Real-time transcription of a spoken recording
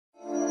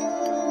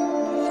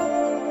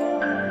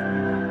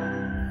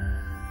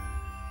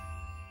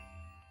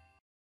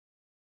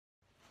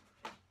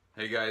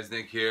Hey guys,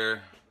 Nick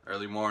here.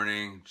 Early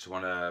morning. Just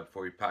wanna,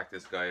 before we pack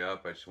this guy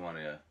up, I just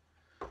wanna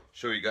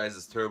show you guys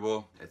this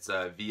turbo. It's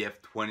a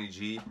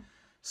VF20G.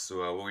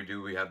 So what we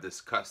do, we have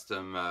this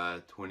custom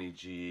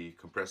 20G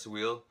compressor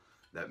wheel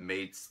that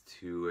mates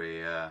to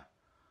a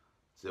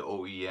the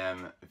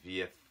OEM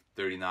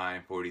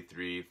VF39,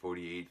 43,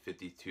 48,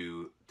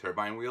 52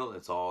 turbine wheel.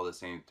 It's all the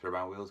same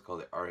turbine wheel. It's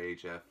called the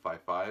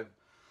RHF55.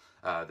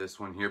 This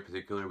one here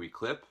particularly we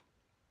clip.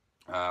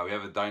 We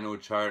have a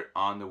dyno chart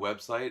on the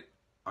website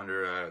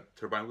under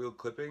turbine wheel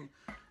clipping.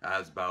 It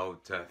has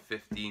about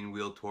 15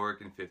 wheel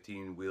torque and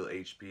 15 wheel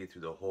HP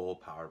through the whole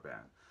power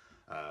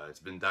band. It's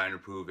been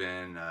dyno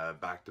proven,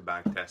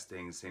 back-to-back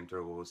testing, same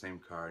turbo, same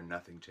car,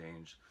 nothing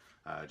changed.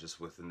 Just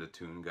within the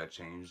tune got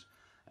changed,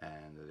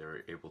 and they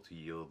were able to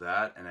yield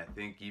that. And I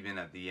think even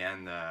at the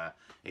end,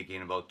 it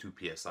gained about 2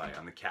 psi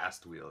on the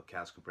cast wheel,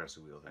 cast compressor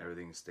wheel.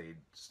 Everything stayed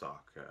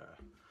stock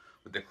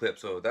with the clip.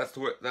 So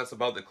that's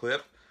about the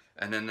clip.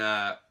 And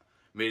then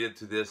made it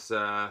to this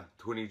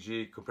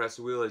 20G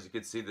compressor wheel. As you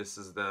can see, this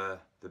is the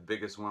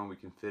biggest one we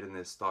can fit in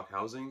this stock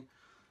housing,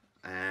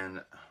 and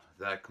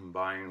that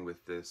combined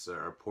with this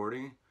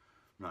porting,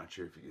 I'm not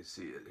sure if you can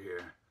see it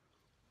here.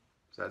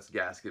 So that's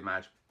gasket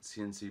match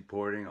CNC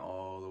porting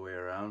all the way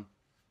around.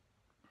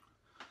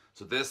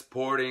 So this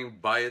porting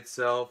by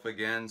itself,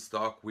 again,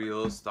 stock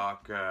wheels,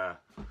 stock well,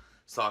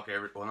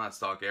 not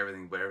stock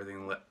everything, but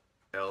everything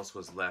else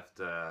was left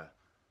to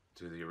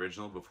the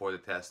original before the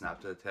test and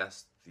after the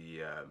test.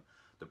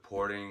 The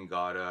porting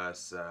got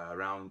us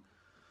around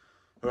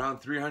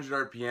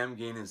 300 RPM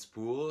gain in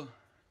spool.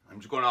 I'm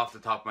just going off the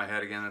top of my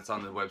head again. That's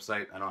on the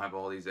website. I don't have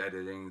all these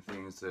editing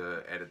things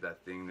to edit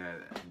that thing,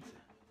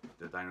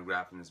 the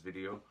dynograph in this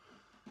video.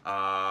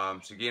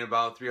 So gain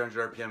about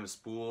 300 RPM of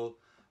spool.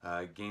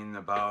 Gain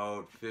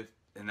about 50,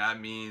 and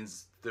that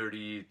means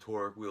 30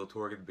 torque, wheel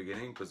torque at the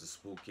beginning, because the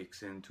spool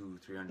kicks in to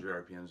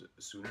 300 RPMs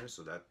sooner,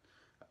 so that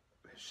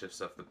shifts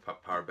up the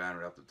power band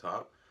right off the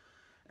top.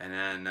 And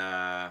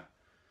then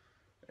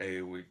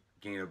we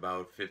gain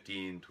about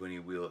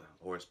 15-20 wheel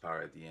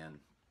horsepower at the end,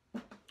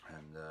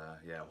 and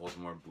yeah, it holds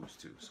more boost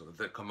too. So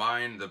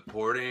combine the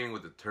porting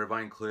with the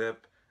turbine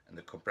clip and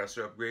the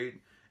compressor upgrade,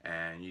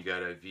 and you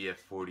got a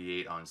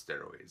VF48 on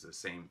steroids. The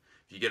same.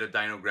 If you get a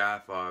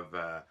dynograph of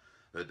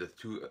the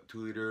 2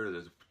 liter,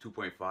 the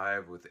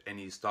 2.5 with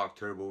any stock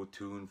turbo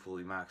tune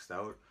fully maxed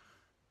out,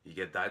 you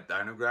get that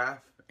dynograph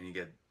and you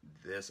get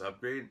this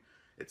upgrade.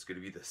 It's going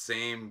to be the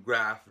same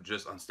graph,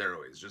 just on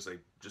steroids,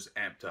 just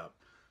amped up.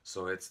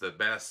 So it's the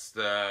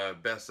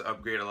best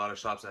upgrade a lot of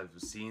shops I've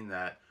seen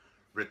that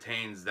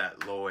retains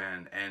that low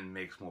end and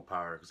makes more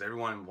power, because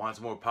everyone wants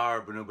more power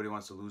but nobody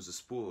wants to lose the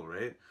spool,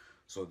 right?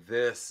 So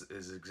this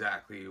is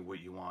exactly what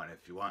you want.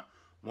 If you want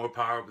more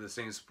power with the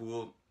same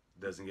spool,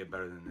 it doesn't get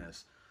better than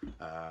this.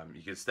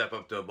 You can step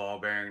up to a ball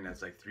bearing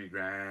that's like $3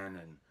 grand,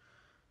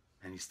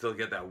 and you still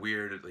get that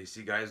weird, you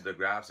see guys, the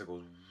graphs that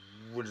goes,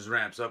 just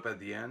ramps up at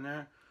the end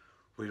there.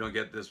 Well, you don't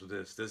get this with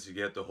this. This, you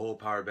get the whole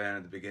power band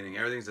at the beginning.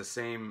 Everything's the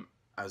same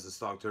as the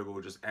stock turbo,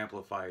 just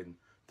amplified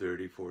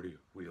 30, 40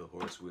 wheel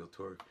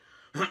torque.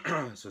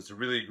 So it's a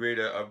really great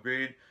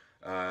upgrade,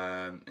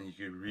 and you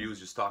can reuse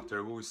your stock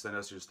turbo. We send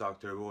us your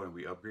stock turbo and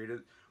we upgrade it.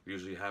 We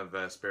usually have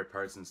spare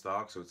parts in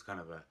stock, so it's kind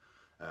of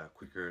a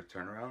quicker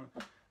turnaround.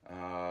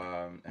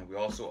 And we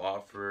also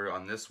offer,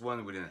 on this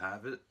one we didn't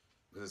have it,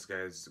 this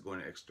guy's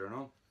going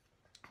external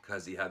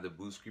because he had the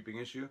boost creeping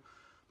issue.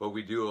 What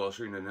we do, I'll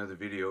show you in another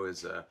video,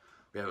 is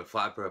we have a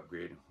flapper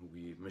upgrade.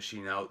 We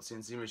machine out,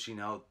 CNC machine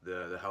out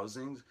the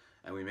housings,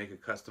 and we make a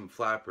custom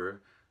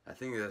flapper. I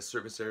think the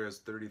surface area is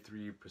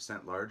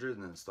 33% larger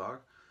than the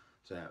stock.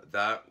 So yeah,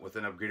 that with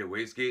an upgraded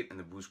wastegate, and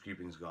the boost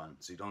creeping is gone.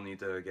 So you don't need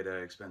to get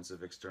an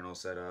expensive external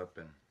setup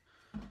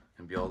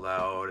and be all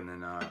loud, and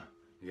then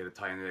you got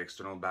to tie in the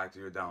external back to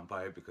your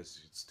downpipe because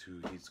it's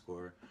too heat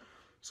score.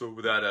 So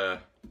with that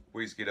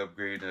wastegate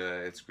upgrade,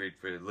 it's great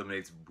for, it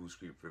eliminates boost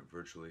creep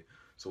virtually.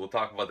 So we'll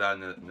talk about that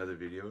in another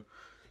video.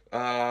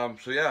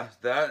 So yeah,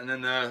 that, and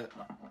then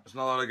there's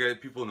not a lot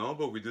of people know,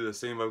 but we do the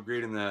same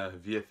upgrade in the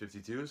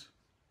VF52s.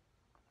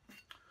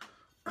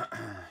 So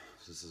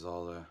this is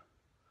all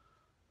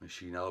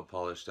machined out,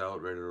 polished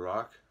out, ready to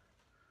rock.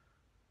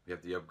 We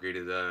have the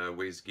upgraded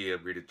wastegate,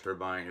 upgraded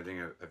turbine,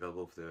 everything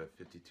available for the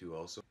 52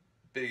 also.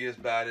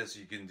 Biggest, baddest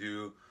you can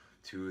do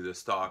to the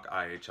stock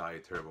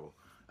IHI turbo.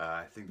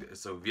 I think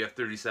so.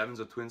 VF37 is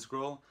a twin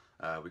scroll.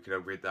 We could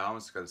upgrade that one.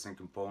 It's got the same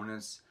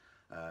components.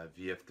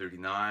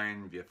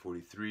 VF39,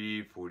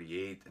 VF43,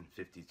 48, and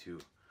 52.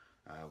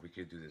 We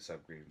could do this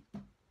upgrade.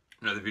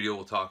 Another video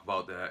we'll talk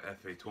about the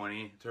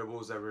FA20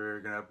 turbos that we're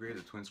gonna upgrade,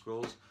 the twin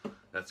scrolls.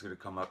 That's gonna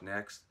come up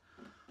next.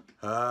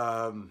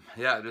 Yeah,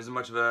 there isn't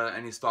much of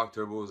any stock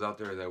turbos out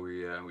there that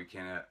we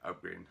can't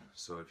upgrade.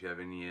 So if you have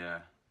any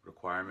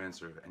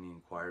requirements or any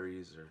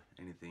inquiries or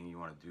anything you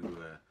want to do,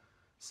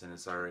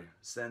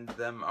 send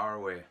them our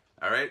way.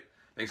 All right,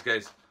 thanks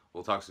guys.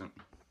 We'll talk soon.